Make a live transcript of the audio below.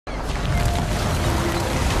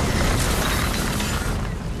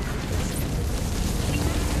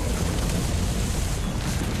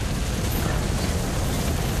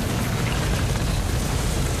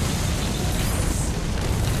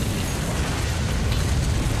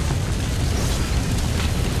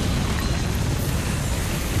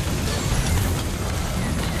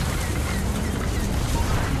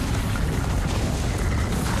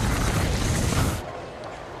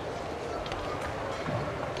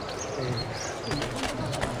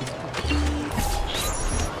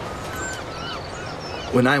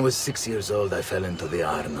When I was 6 years old, I fell into the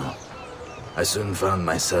Arno. I soon found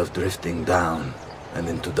myself drifting down and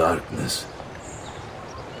into darkness.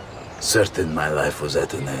 Certain my life was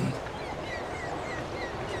at an end.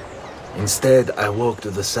 Instead, I woke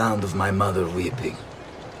to the sound of my mother weeping.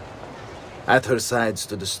 At her side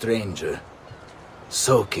stood a stranger,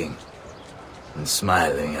 soaking and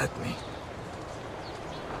smiling at me.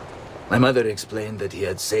 My mother explained that he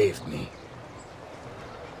had saved me.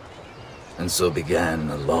 And so began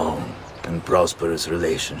a long and prosperous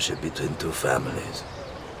relationship between two families.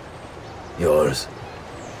 Yours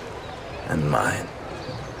and mine.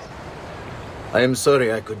 I am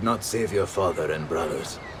sorry I could not save your father and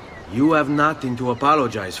brothers. You have nothing to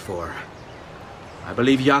apologize for. I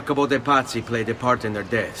believe Jacopo de Pazzi played a part in their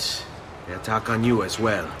deaths. They attack on you as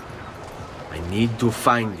well. I need to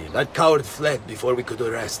find him. That coward fled before we could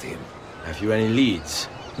arrest him. Have you any leads?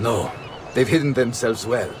 No. They've hidden themselves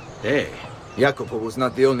well. Hey. Jacopo was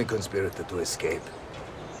not the only conspirator to escape.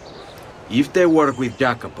 If they work with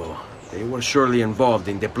Jacopo, they were surely involved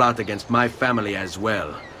in the plot against my family as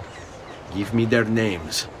well. Give me their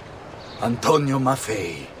names. Antonio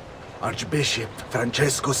Maffei, Archbishop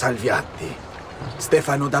Francesco Salviati,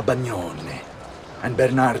 Stefano da Bagnone, and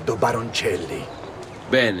Bernardo Baroncelli.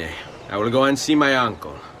 Bene. I will go and see my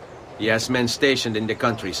uncle. He has men stationed in the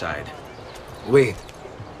countryside. Wait.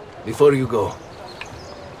 Before you go.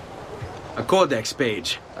 A codex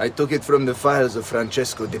page. I took it from the files of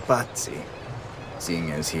Francesco de Pazzi,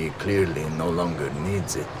 seeing as he clearly no longer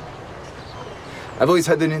needs it. I've always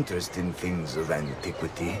had an interest in things of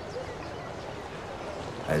antiquity,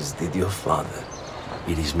 as did your father.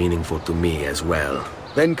 It is meaningful to me as well.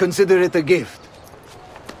 Then consider it a gift.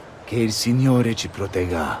 Che il Signore ci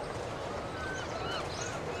protegga.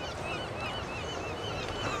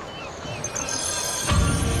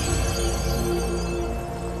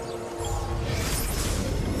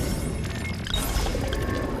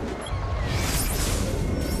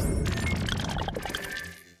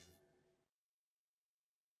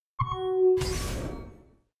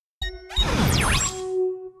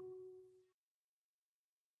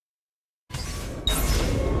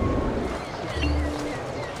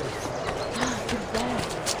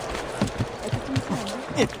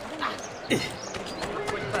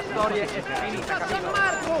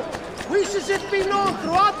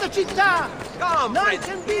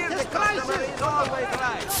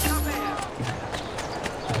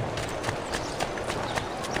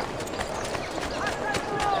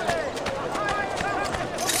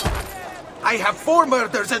 I have 4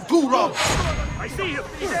 murders and 2 robs. I see you.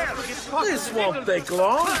 He's there. This won't take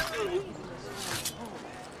long.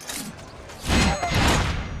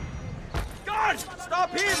 Guards, stop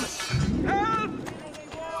him! Help!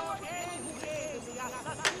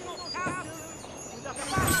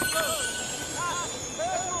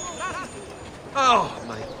 Oh,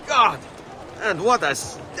 my God. And what a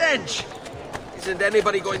stench. Isn't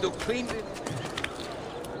anybody going to clean it?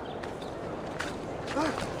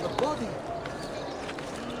 Ah, the body.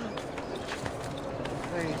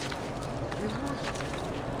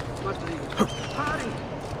 Hurry!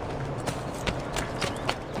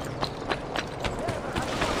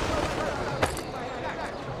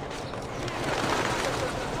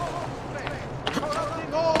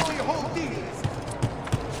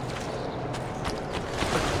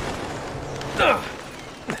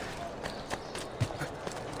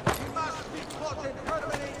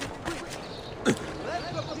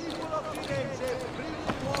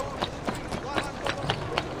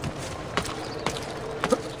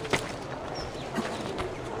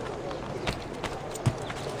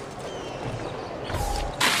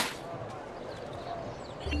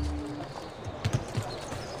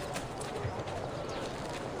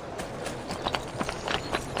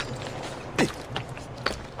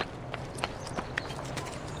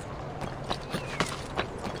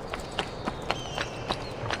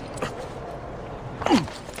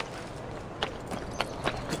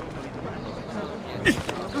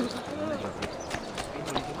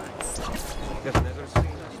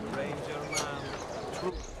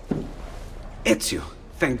 Ezio,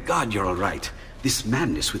 thank God you're all right. This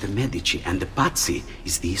madness with the Medici and the Pazzi,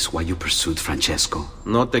 is this why you pursued Francesco?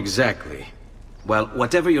 Not exactly. Well,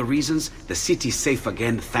 whatever your reasons, the city's safe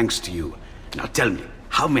again thanks to you. Now tell me,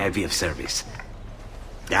 how may I be of service?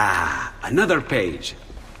 Ah, another page.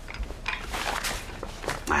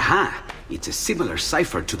 Aha, it's a similar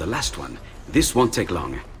cipher to the last one. This won't take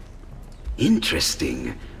long.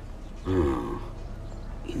 Interesting. Oh,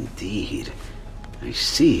 indeed. I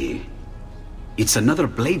see. It's another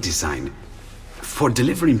blade design. For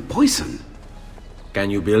delivering poison?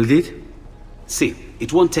 Can you build it? See,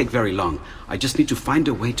 it won't take very long. I just need to find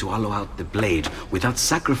a way to hollow out the blade without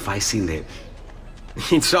sacrificing the...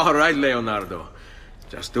 It's all right, Leonardo.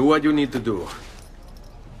 Just do what you need to do.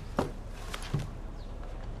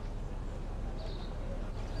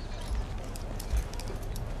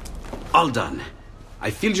 All done.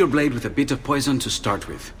 I filled your blade with a bit of poison to start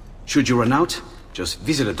with. Should you run out, just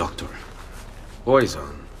visit a doctor.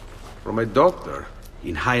 Poison? From a doctor?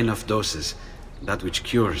 In high enough doses, that which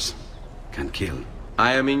cures can kill.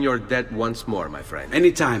 I am in your debt once more, my friend.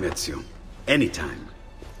 Anytime, Ezio. Anytime.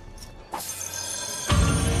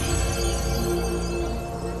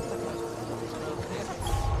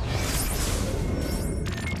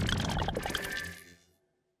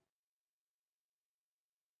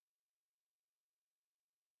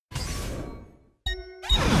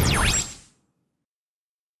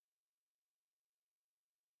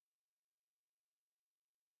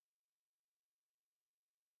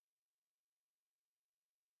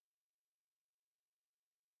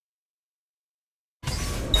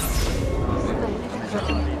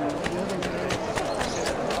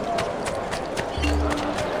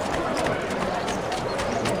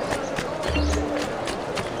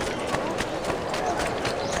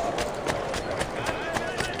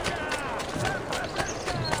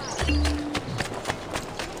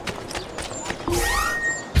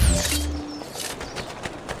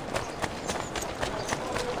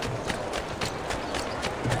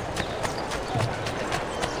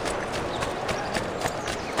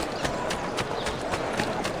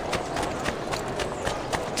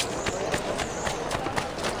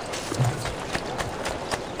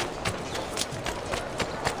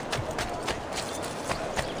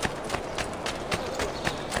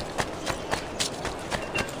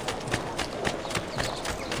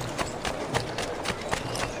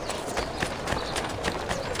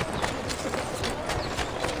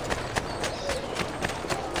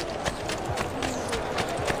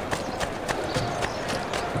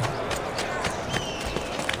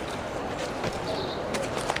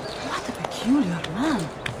 Peculiar man.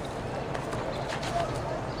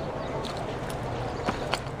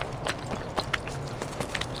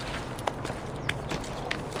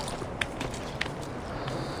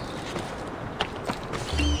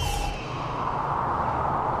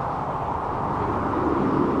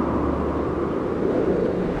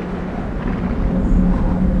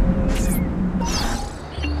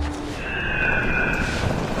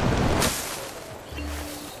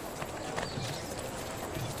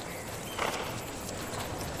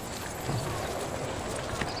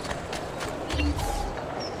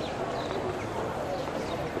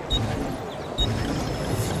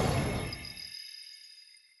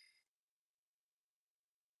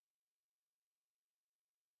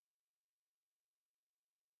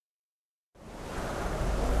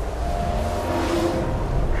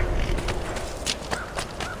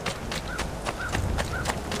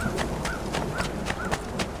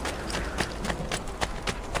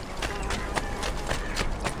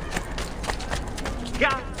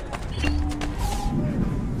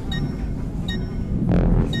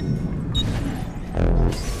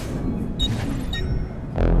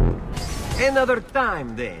 Another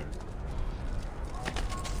time, then.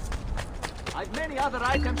 I've many other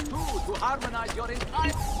items too to harmonize your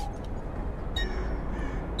entire...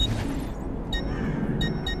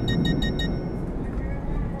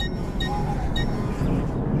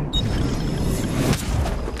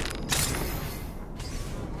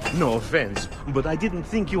 No offense, but I didn't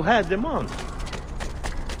think you had them on.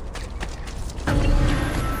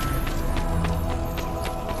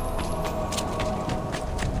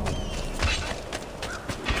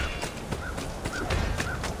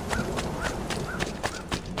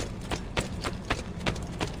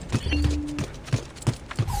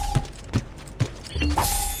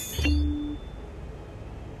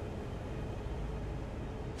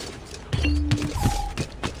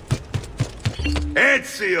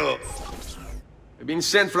 Ezio! I've been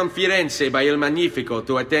sent from Firenze by Il Magnifico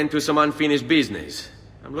to attend to some unfinished business.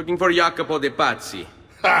 I'm looking for Jacopo de Pazzi.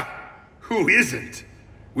 Ha! Who isn't?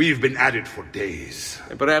 We've been at it for days.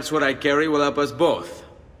 And perhaps what I carry will help us both.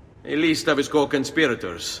 A list of his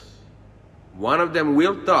co-conspirators. One of them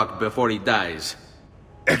will talk before he dies.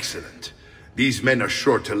 Excellent. These men are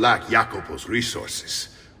sure to lack Jacopo's resources,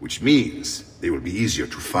 which means they will be easier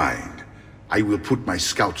to find. I will put my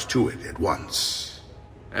scouts to it at once.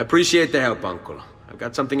 I appreciate the help, Uncle. I've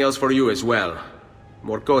got something else for you as well.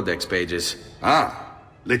 More codex pages. Ah,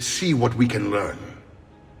 let's see what we can learn.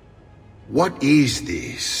 What is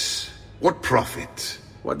this? What profit?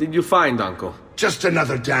 What did you find, Uncle? Just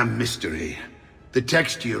another damn mystery. The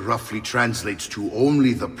text here roughly translates to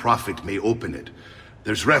only the prophet may open it.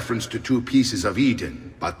 There's reference to 2 pieces of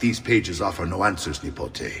Eden, but these pages offer no answers,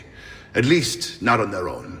 Nipote. At least, not on their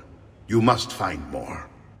own. You must find more.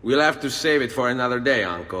 We'll have to save it for another day,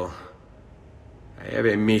 Uncle. I have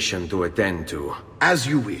a mission to attend to. As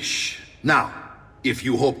you wish. Now, if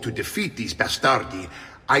you hope to defeat these bastardi,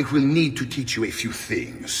 I will need to teach you a few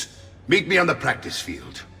things. Meet me on the practice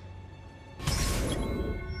field.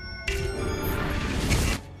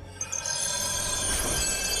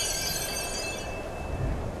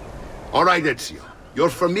 All right, Ezio. You're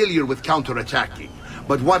familiar with counterattacking,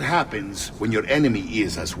 but what happens when your enemy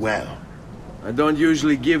is as well? I don't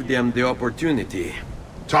usually give them the opportunity.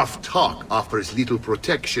 Tough talk offers little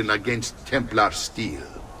protection against Templar steel.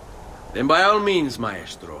 Then by all means,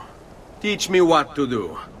 Maestro. Teach me what to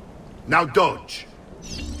do. Now dodge.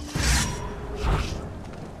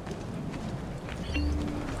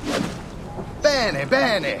 Bene,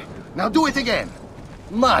 bene. Now do it again.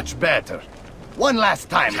 Much better. One last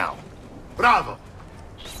time now. Bravo.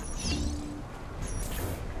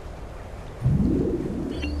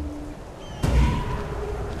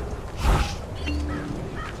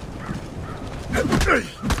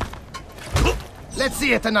 Let's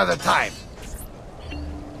see it another time.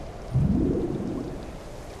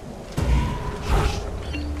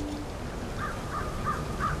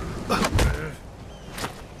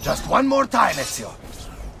 Just one more time, Ezio.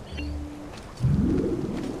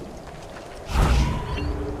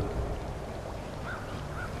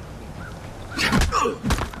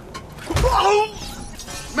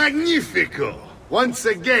 Magnifico! Once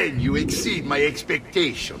again, you exceed my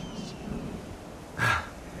expectations.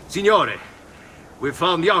 Signore, we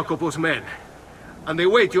found Jacopo's men, and they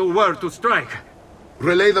wait your word to strike.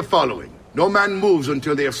 Relay the following. No man moves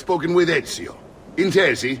until they have spoken with Ezio.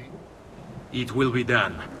 Intesi? It will be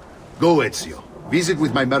done. Go, Ezio. Visit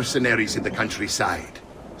with my mercenaries in the countryside.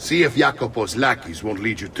 See if Jacopo's lackeys won't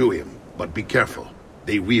lead you to him, but be careful.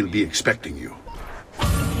 They will be expecting you.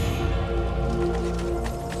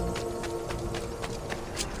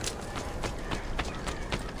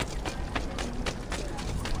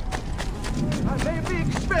 They may be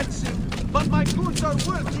expensive, but my goods are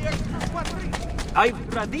worth the extra quadrille. I've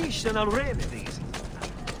traditional remedies.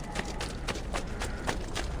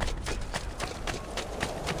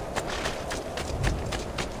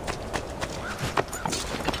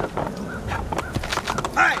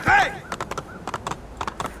 Hey, hey!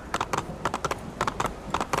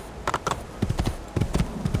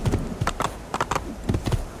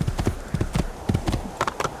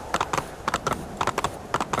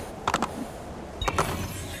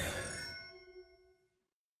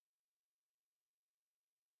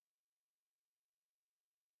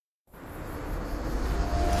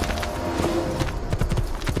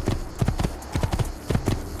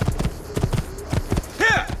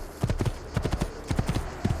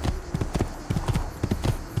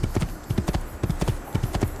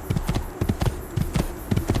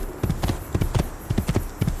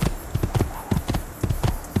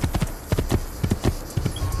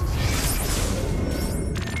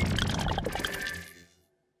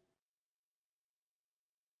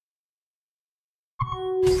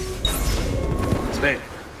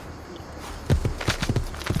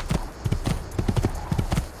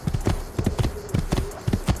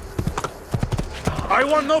 I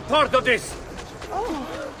want no part of this!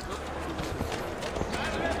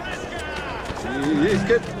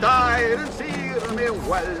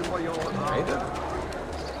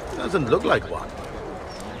 Doesn't look like one.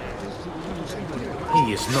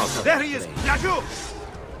 He is not. There he is! Yaju!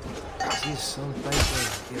 Is he some type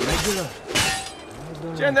of irregular?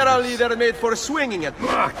 Generally, they're made for swinging at me.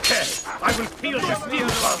 Okay, I will peel the steel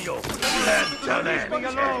from you! Leave me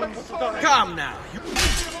alone! Come now.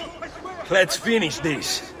 Let's finish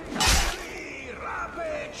this.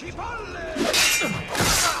 You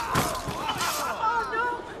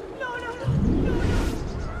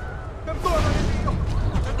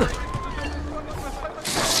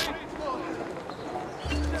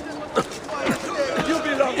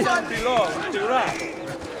belong to Rat.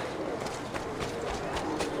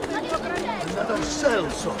 Another cell,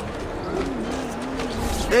 so.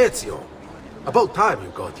 Ezio, about time you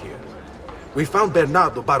got here. We found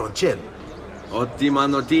Bernardo Baroncello. Ottima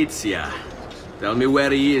notizia. Tell me where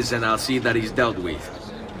he is and I'll see that he's dealt with.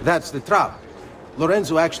 That's the trap.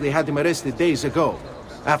 Lorenzo actually had him arrested days ago,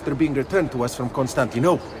 after being returned to us from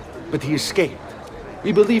Constantinople. But he escaped.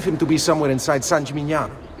 We believe him to be somewhere inside San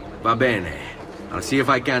Gimignano. Va bene. I'll see if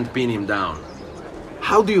I can't pin him down.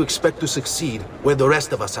 How do you expect to succeed where the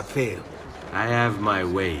rest of us have failed? I have my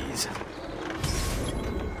ways.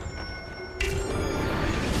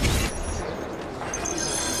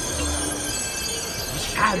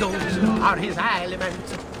 shadows are his element.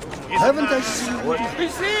 Haven't I seen what?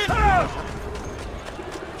 He's here!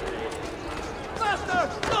 Master,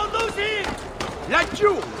 don't lose him! Let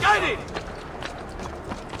you get it!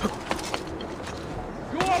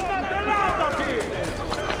 You are not allowed up here!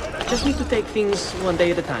 Just need to take things one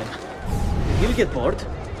day at a time. He'll get bored,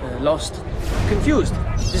 lost, confused,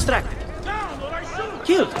 distracted,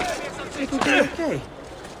 killed. It will be okay.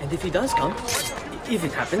 And if he does come, if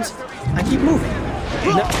it happens, I keep moving.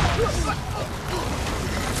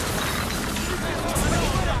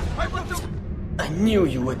 I knew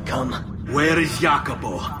you would come. Where is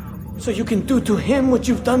Jacopo? So you can do to him what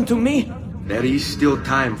you've done to me? There is still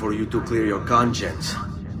time for you to clear your conscience.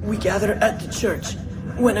 We gather at the church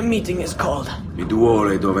when a meeting is called. Mi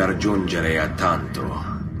duole dover giungere a tanto.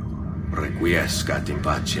 Requiescat in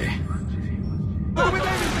pace.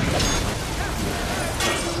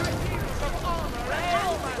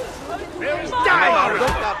 Die!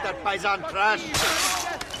 Look up that paisan trash!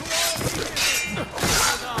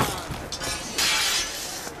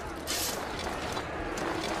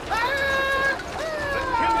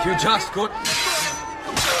 You just got...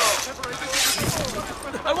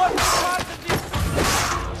 I want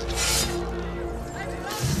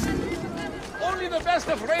only the best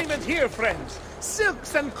of raiment here, friends.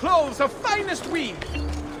 Silks and clothes of finest weave.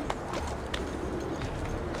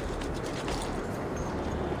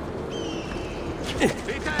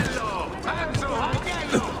 Vitello! Tanzo!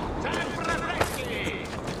 Angelo! Sempre freschi!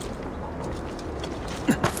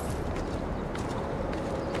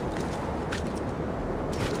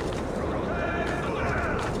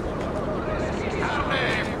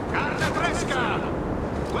 Carne fresca!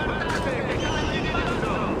 Guardate che cagli di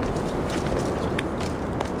mando!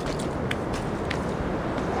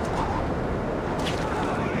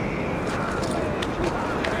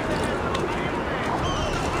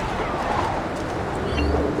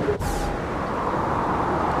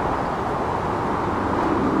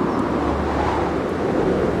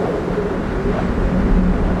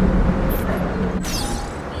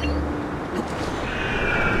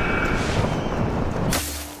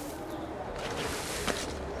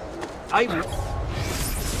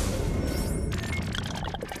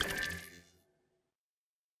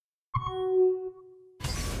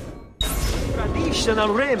 Traditional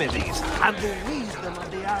remedies and the wisdom of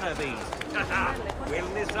the Arabs.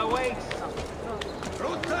 Wellness awaits.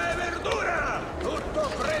 Frutta e verdura! Tutto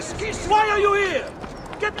freschissimo! Why are you here?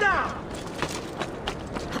 Get down!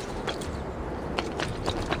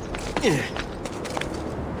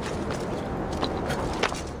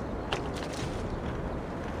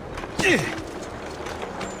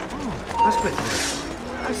 Aspetta,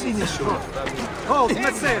 I've seen this show. Oh,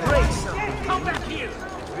 Messere! Come back here!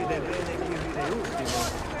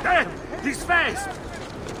 This fast!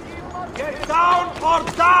 Get down or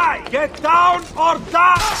die! Get down or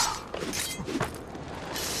die!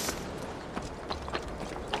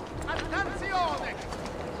 Attenzione!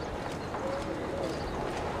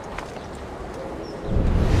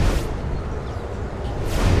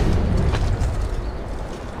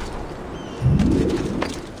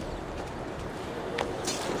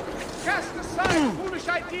 Cast aside foolish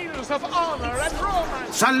ideals of honor and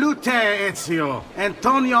romance! Salute, Ezio!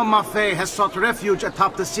 Antonio Maffei has sought refuge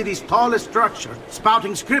atop the city's tallest structure,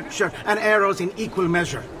 spouting scripture and arrows in equal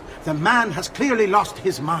measure. The man has clearly lost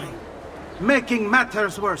his mind. Making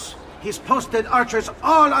matters worse, he's posted archers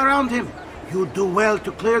all around him. You do well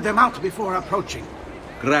to clear them out before approaching.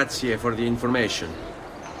 Grazie for the information.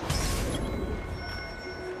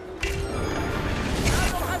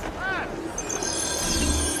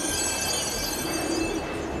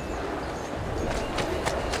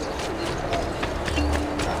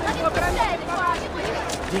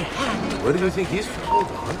 Where do you think he's from?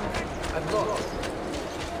 Hold on. I've lost.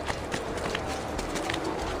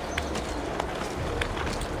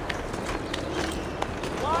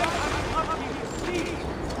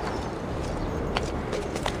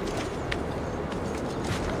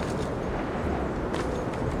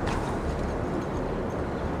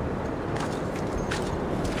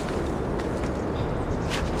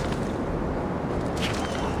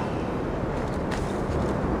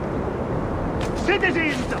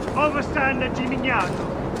 Citizens of San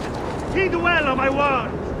Gimignano, heed well of my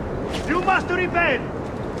words. You must repent.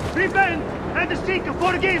 Repent and seek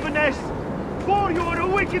forgiveness, for your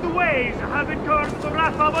wicked ways have incurred the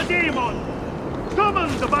wrath of a demon.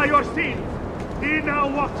 Summoned by your sins, he now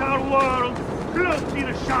walks our world, cloaked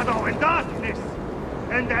in shadow and darkness.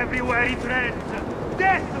 And everywhere he treads,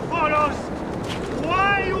 death follows.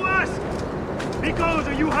 Why, you ask? Because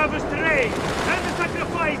you have strayed and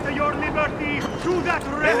sacrificed your liberty to that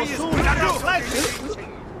rebellious...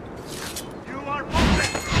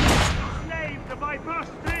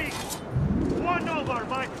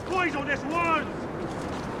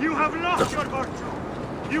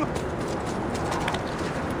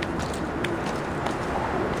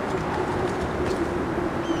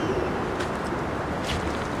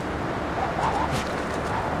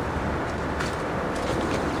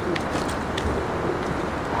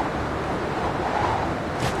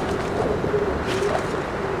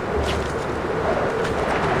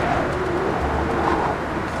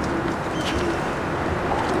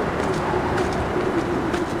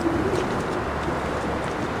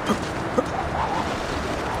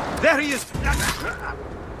 There he is!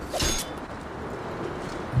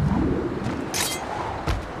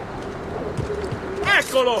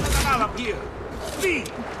 Eccolo! Out of here! Flee!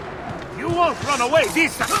 You won't run away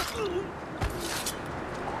this time!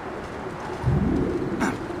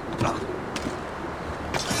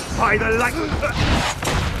 By the light!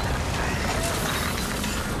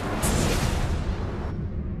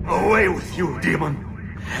 Away with you, demon!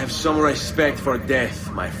 Have some respect for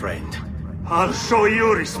death, my friend. I'll show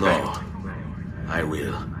you respect. No, I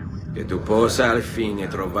will. Che tu possa al fine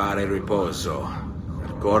trovare riposo,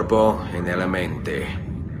 nel corpo e nella mente.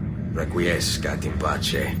 Requiescat in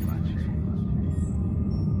pace.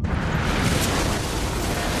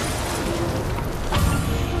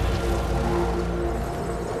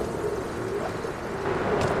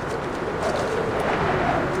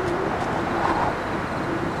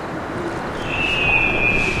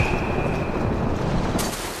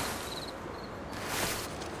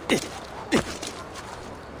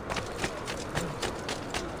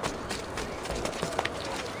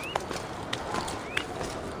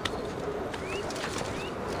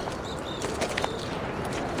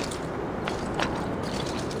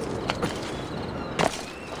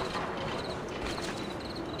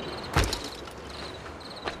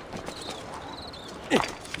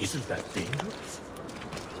 Isn't that dangerous?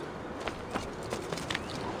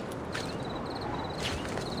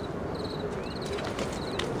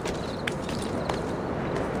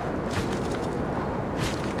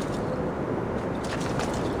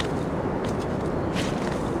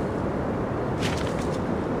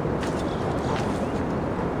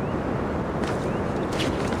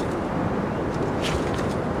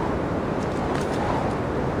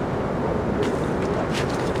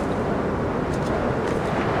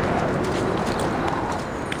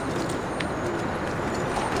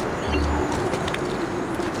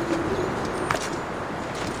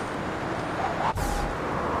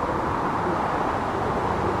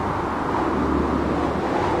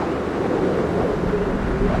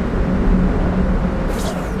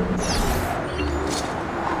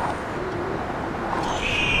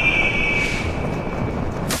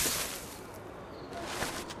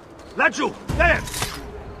 Laggiù! There!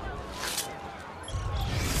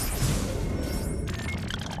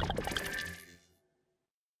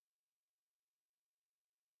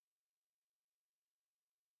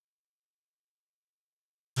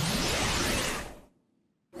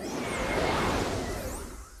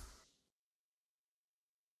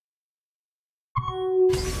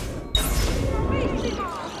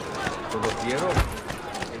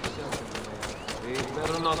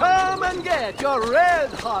 Come and get your red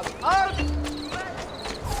hot art!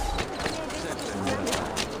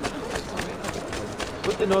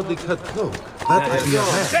 What an oddly cut cloak. That would be a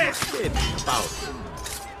man.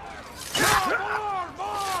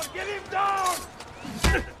 More! Get him down!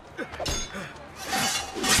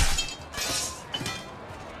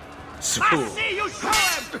 I see you show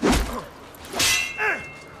him!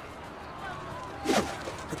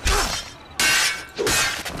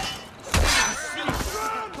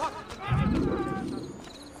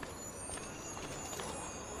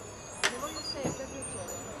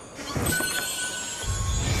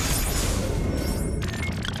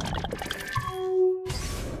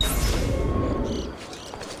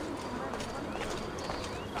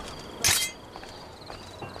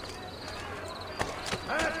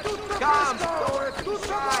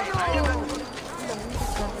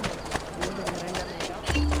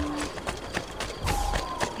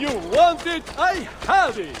 You want it? I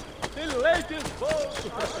have it! The latest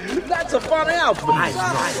boat! That's a fun outfit.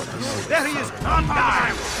 There he is! On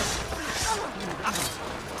time!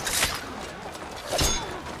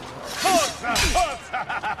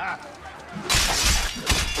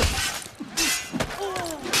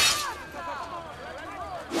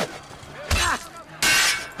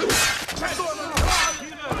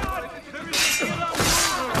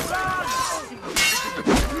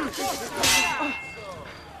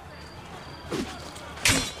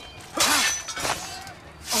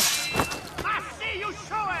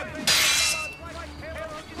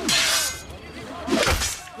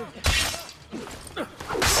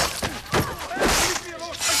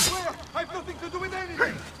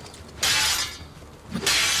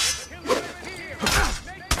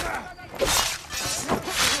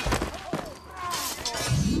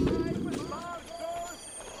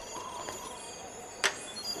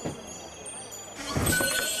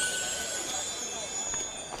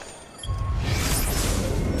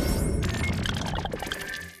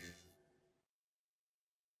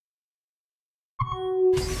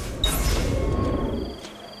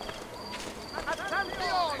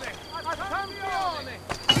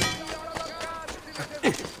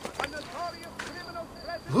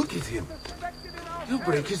 Look at him. He'll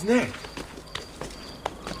break his neck.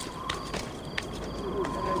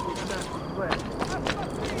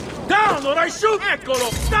 Down or I shoot!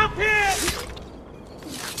 Eccolo! Stop here!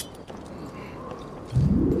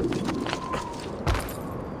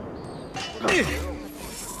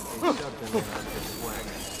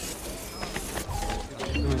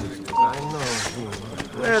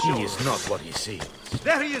 He is not what he seems.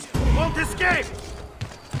 There he is! Won't escape!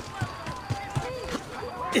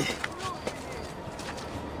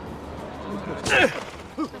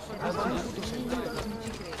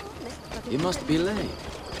 He must be late.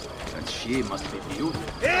 And she must be beautiful.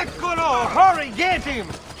 Eccolo! Hurry, get him!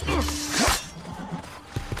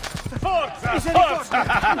 Forza!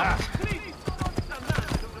 Forza!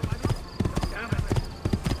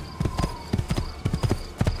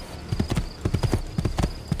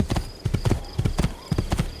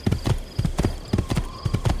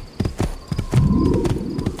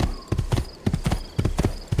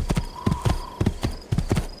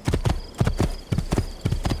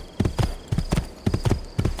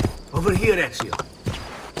 Over here, Ezio.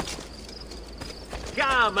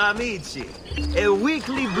 Come, amici. A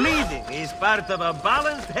weekly bleeding is part of a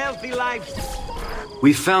balanced, healthy lifestyle.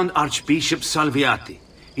 We found Archbishop Salviati.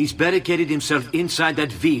 He's barricaded himself inside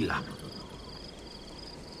that villa.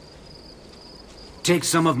 Take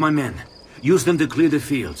some of my men. Use them to clear the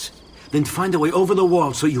fields. Then find a way over the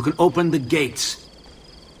wall so you can open the gates.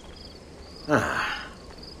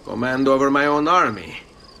 Command over my own army.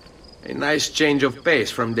 A nice change of pace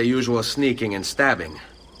from the usual sneaking and stabbing.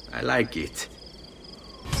 I like it.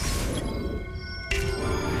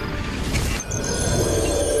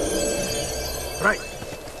 Right.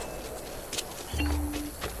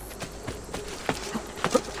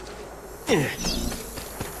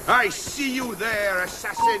 I see you there,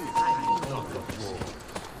 assassin!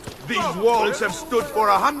 These walls have stood for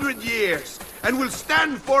 100 years, and will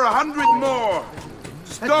stand for 100 more!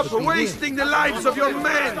 Stop wasting the lives of your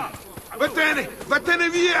men!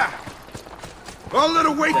 Vatene via! All that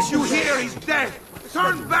awaits you here is death!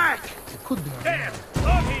 Turn back! There!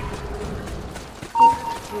 On him!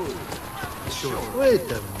 Wait a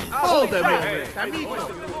minute. Hold a minute, amigo!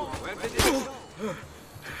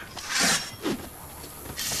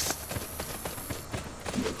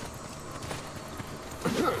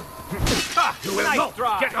 You will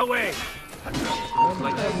not get away!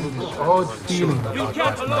 Odd feeling You about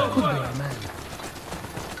can't that alone man. one!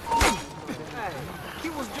 He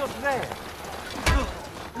was just there!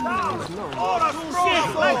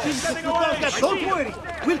 Don't worry,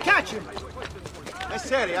 we'll catch him. È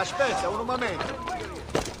serio, aspetta, un momento.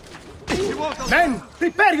 Men,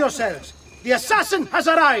 prepare yourselves. The assassin has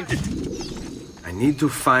arrived. I need to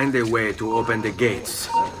find a way to open the gates.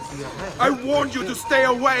 I warned you to stay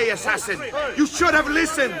away, assassin! You should have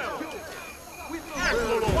listened!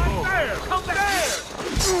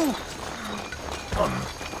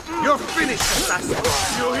 You're finished, assassin!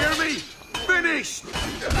 You hear me? Finished!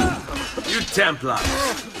 You Templars,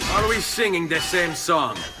 are we singing the same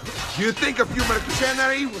song? Do you think a few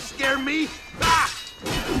mercenary will scare me? Ah!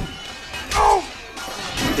 Oh!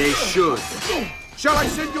 They should. Shall I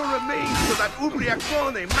send your remains to that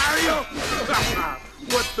Ubriacone, Mario?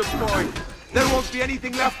 What's the point? There won't be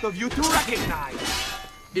anything left of you to recognize.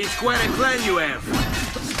 It's quite a clan you have.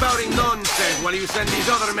 Spouting nonsense while you send these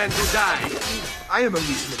other men to die. I am a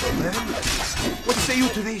reasonable man. What say you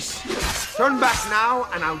to this? Turn back now,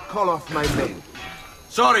 and I'll call off my men.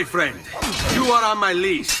 Sorry, friend. You are on my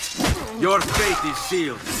list. Your fate is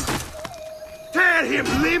sealed. Tear him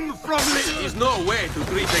limb from limb! There's no way to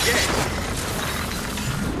treat the gates.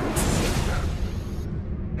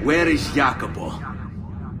 Where is Jacopo?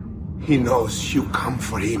 He knows you come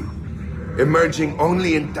for him, emerging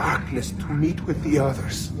only in darkness to meet with the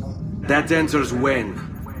others. That answers when.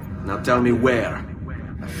 Now tell me where.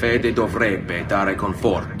 La fede dovrebbe dare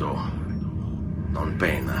conforto, non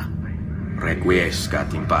pena.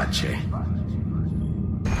 Requiescat in pace.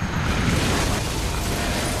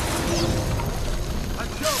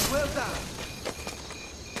 Well done.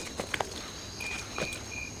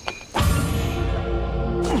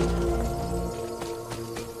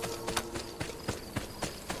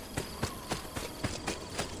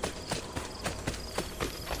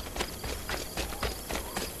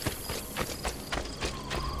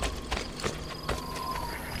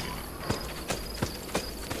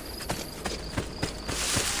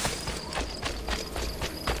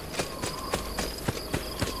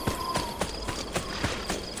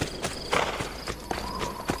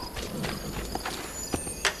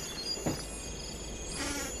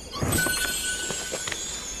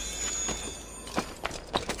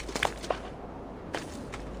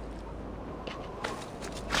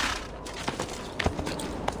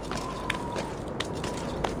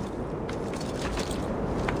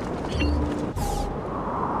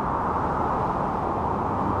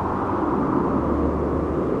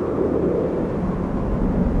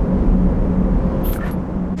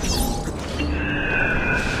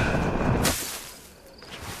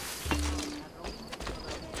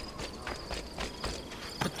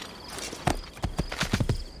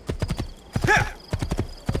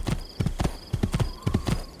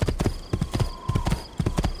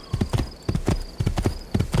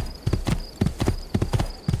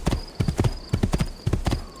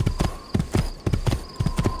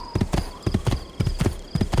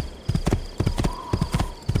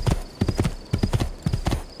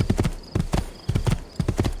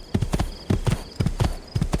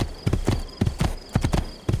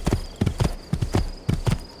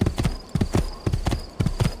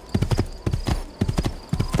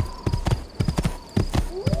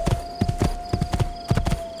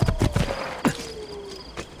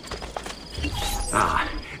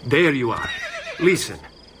 There you are. Listen,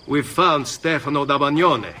 we've found Stefano da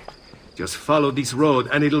Bagnone. Just follow this road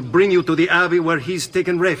and it'll bring you to the abbey where he's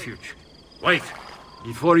taken refuge. Wait,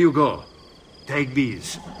 before you go, take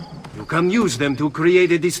these. You can use them to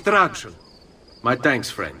create a distraction. My thanks,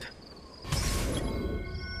 friend.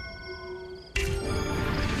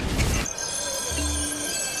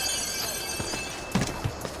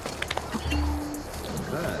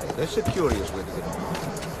 That's a curious way to get on.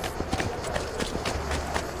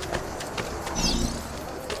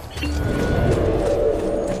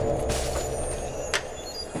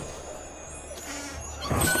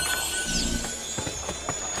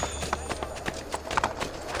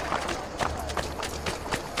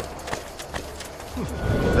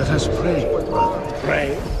 Let us pray, brother.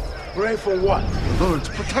 Pray? Pray for what? The Lord's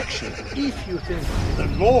protection. If you think the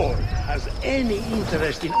Lord has any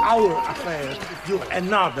interest in our affairs, you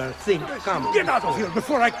another thing coming. Get out of here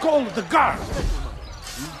before I call the guards!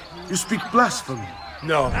 You speak blasphemy.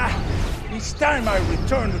 No. It's time I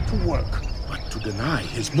returned to work. But to deny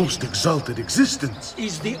his most exalted existence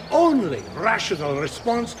Is the only rational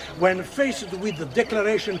response when faced with the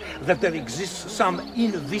declaration that there exists some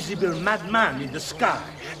invisible madman in the sky.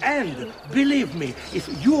 And, believe me, if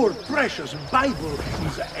your precious Bible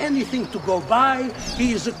is anything to go by,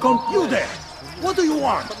 he is a computer. What do you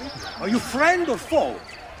want? Are you friend or foe?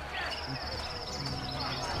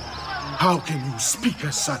 How can you speak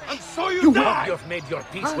as such? And so you die! You have made your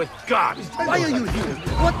peace with God. Why are you here?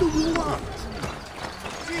 What do you want?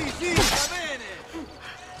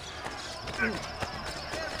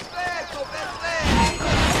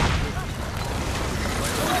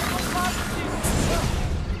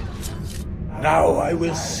 Now I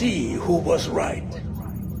will see who was right.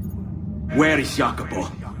 Where is Jacopo?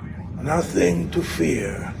 Nothing to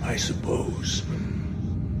fear, I suppose.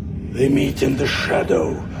 They meet in the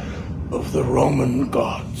shadow of the Roman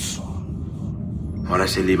gods. Ora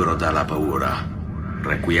sei libero dalla paura.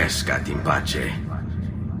 Requiescat in pace.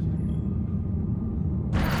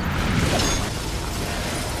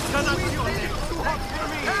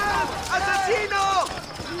 Assassino!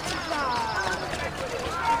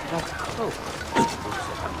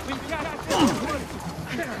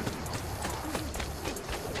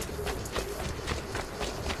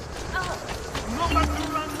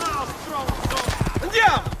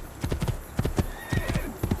 Andiamo!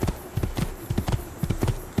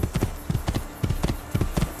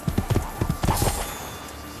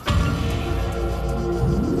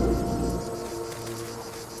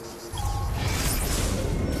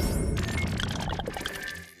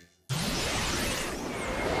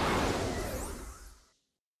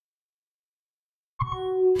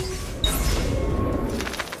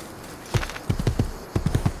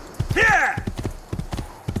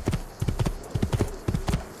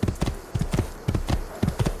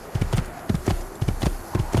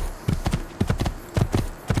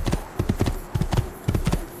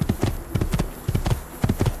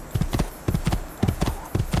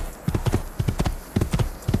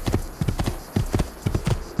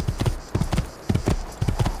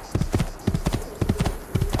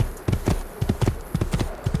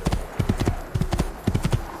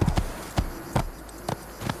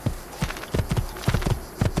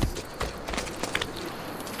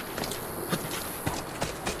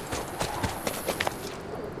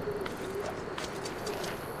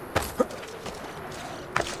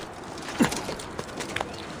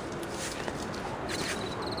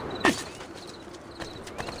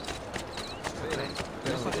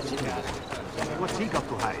 What's he got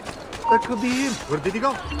to hide? That could be him. Where did he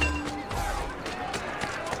go?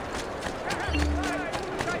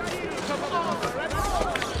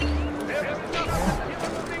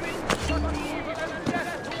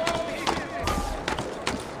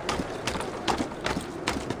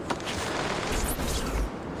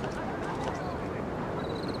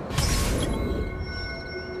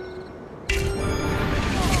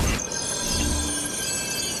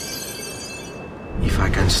 If I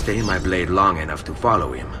can stay my blade long enough to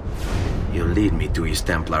follow him, he'll lead me to his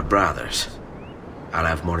Templar brothers. I'll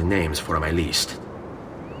have more names for my list.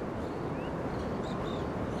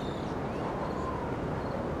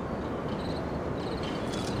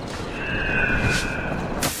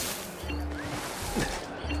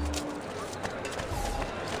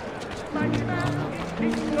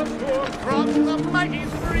 From the mighty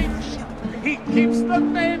reach, he keeps the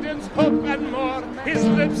maiden's hope and more. His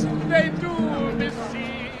lips, they do beseech.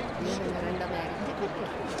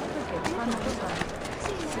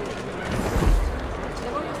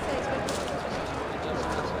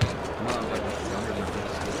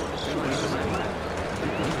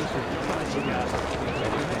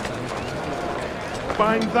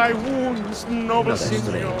 bind thy wounds, noble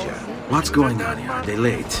signor. What's going on here? Are they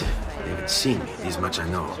late? They haven't seen me, this much I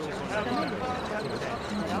know.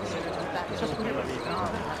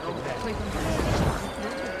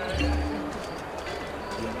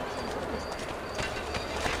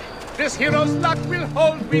 This hero's luck will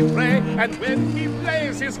hold me prey, and when he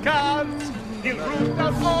plays his cards, he'll root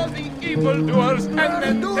out all the evildoers and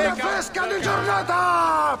then take fresca di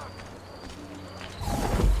giornata!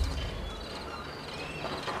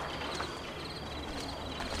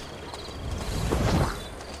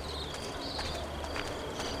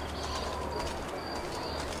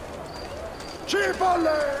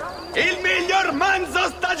 Cipolle! Il miglior manzo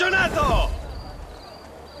stagionato!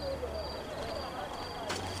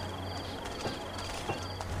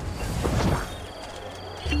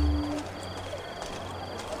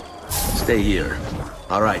 Stay here.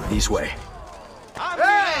 All right, this way.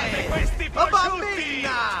 Hey! Questi prosciutti!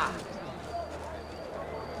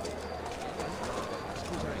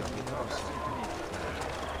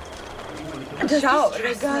 Ciao,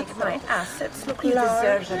 regard my assets. Look, you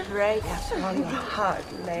deserve a break after all your hard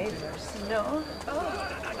labors, no?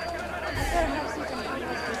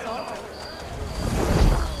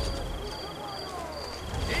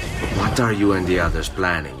 What are you and the others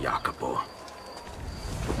planning, Jacopo?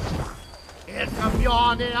 El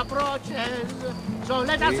campione approaches, so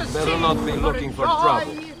let us We better not be looking for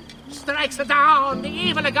trouble. Strikes down the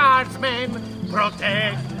evil guardsmen,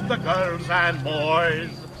 protect the girls and boys.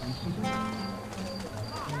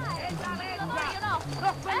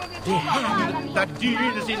 The hand that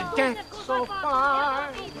deals in death so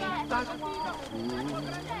far.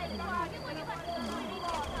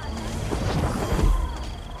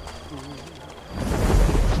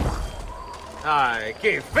 Ai,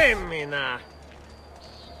 che femmina!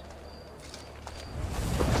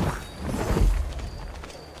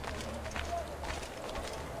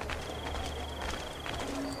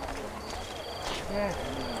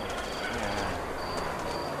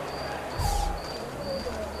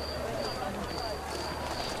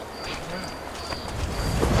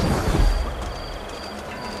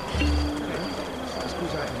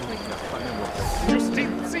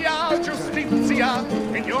 Justizia,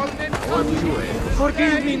 in your name.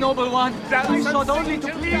 Forgive me, noble one. I sought only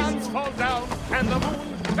to please. Fall down, and the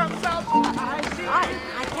moon comes out. I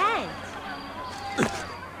can't.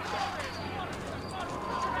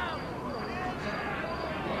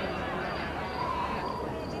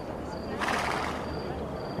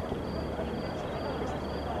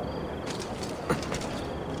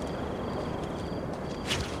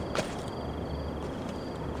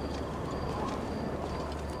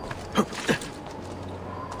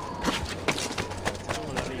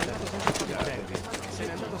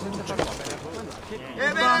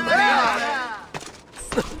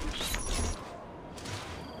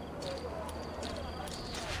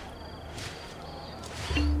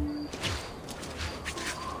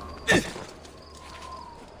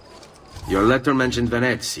 Your letter mentioned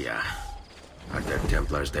Venezia. Are there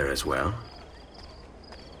Templars there as well?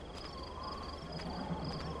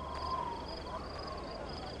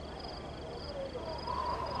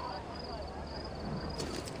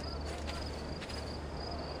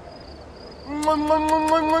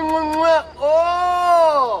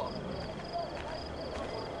 Oh!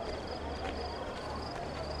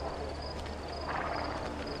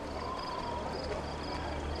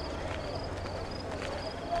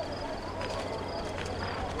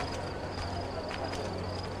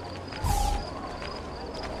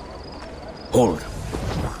 Hold.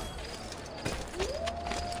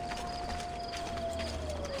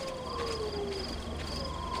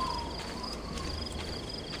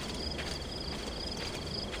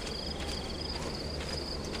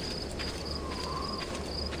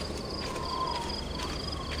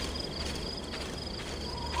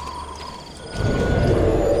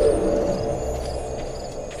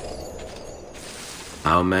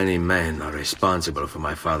 How many men are responsible for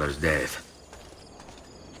my father's death?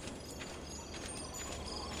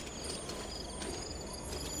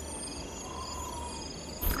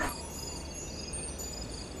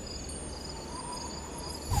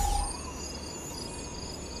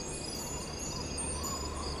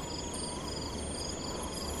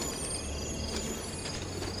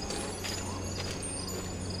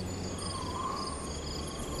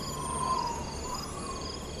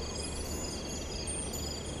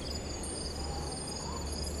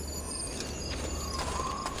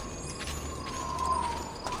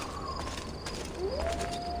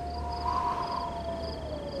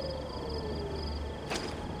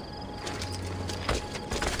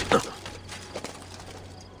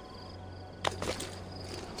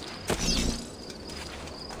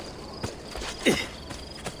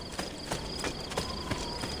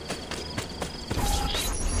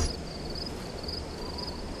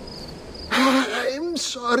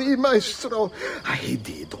 sorry, Maestro. I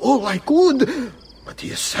did all I could, but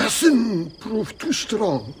the assassin proved too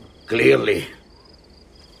strong. Clearly.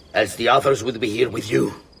 Else the others would be here with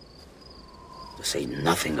you. To say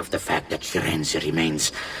nothing of the fact that Firenze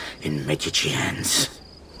remains in Medici hands.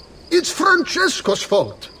 It's Francesco's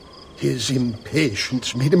fault. His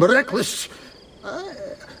impatience made him reckless.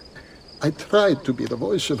 I tried to be the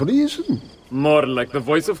voice of reason. More like the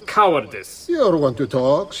voice of cowardice. You're one to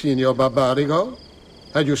talk, Signor Barbarigo.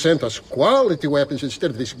 Had you sent us quality weapons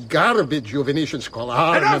instead of this garbage you Venetians call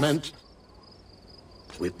armament...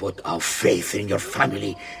 We put our faith in your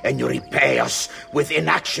family, and you repay us with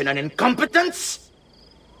inaction and incompetence?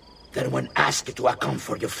 Then when asked to account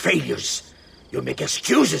for your failures, you make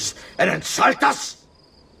excuses and insult us?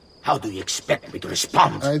 How do you expect me to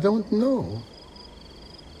respond? I don't know.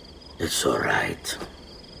 It's all right.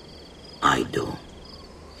 I do.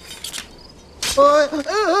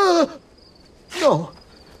 No.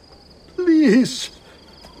 Please.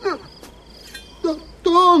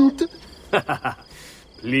 Don't.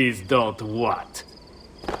 Please don't what?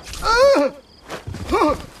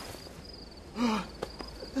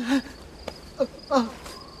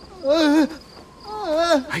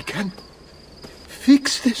 I can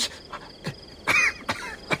fix this.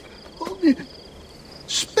 Only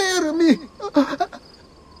spare me.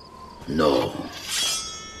 No.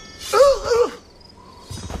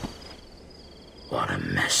 What a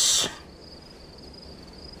mess.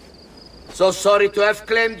 So sorry to have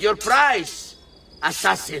claimed your prize,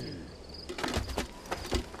 assassin.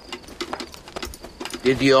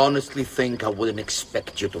 Did you honestly think I wouldn't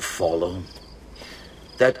expect you to follow?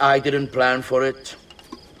 That I didn't plan for it?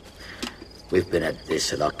 We've been at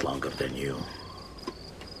this a lot longer than you.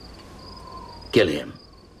 Kill him.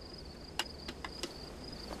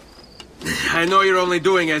 I know you're only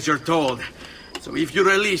doing as you're told. So if you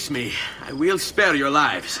release me, I will spare your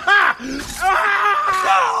lives.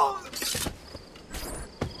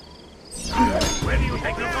 Where do you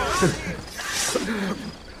take the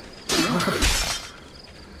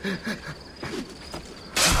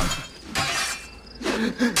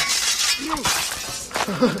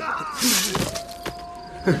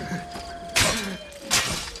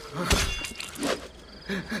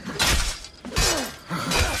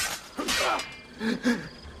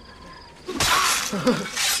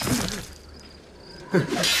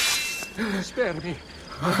Spare me.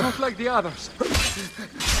 I'm not like the others.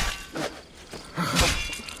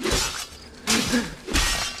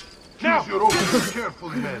 Choose your open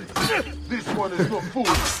carefully, man. This one is no fool.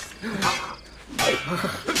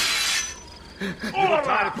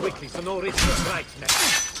 Retire quickly, so no risk of strikes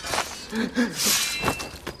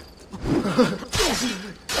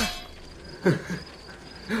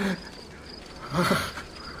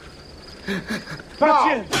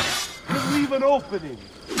Patience! Leave an opening.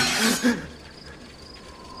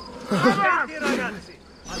 Avanti, ragazzi!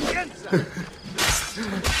 Pazienza!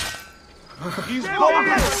 He's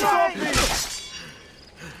going! Stop him!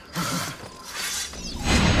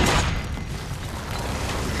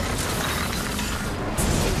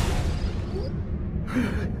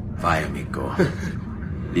 Vai, amico.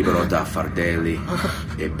 Libero da fardelli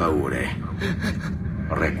e paure.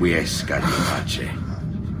 Requiesca di pace.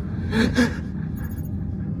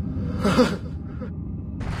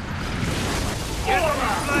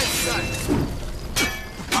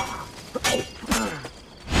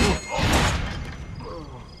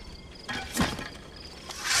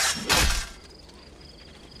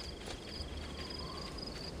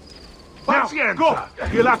 Pazienza! Go!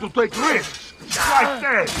 You'll have to take risks! Like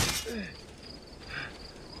that!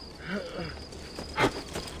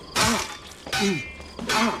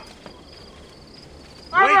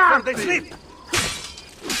 Wait for the slip!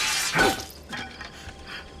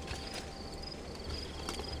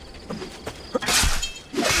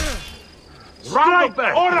 Round the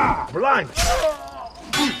back! Ora! Blind!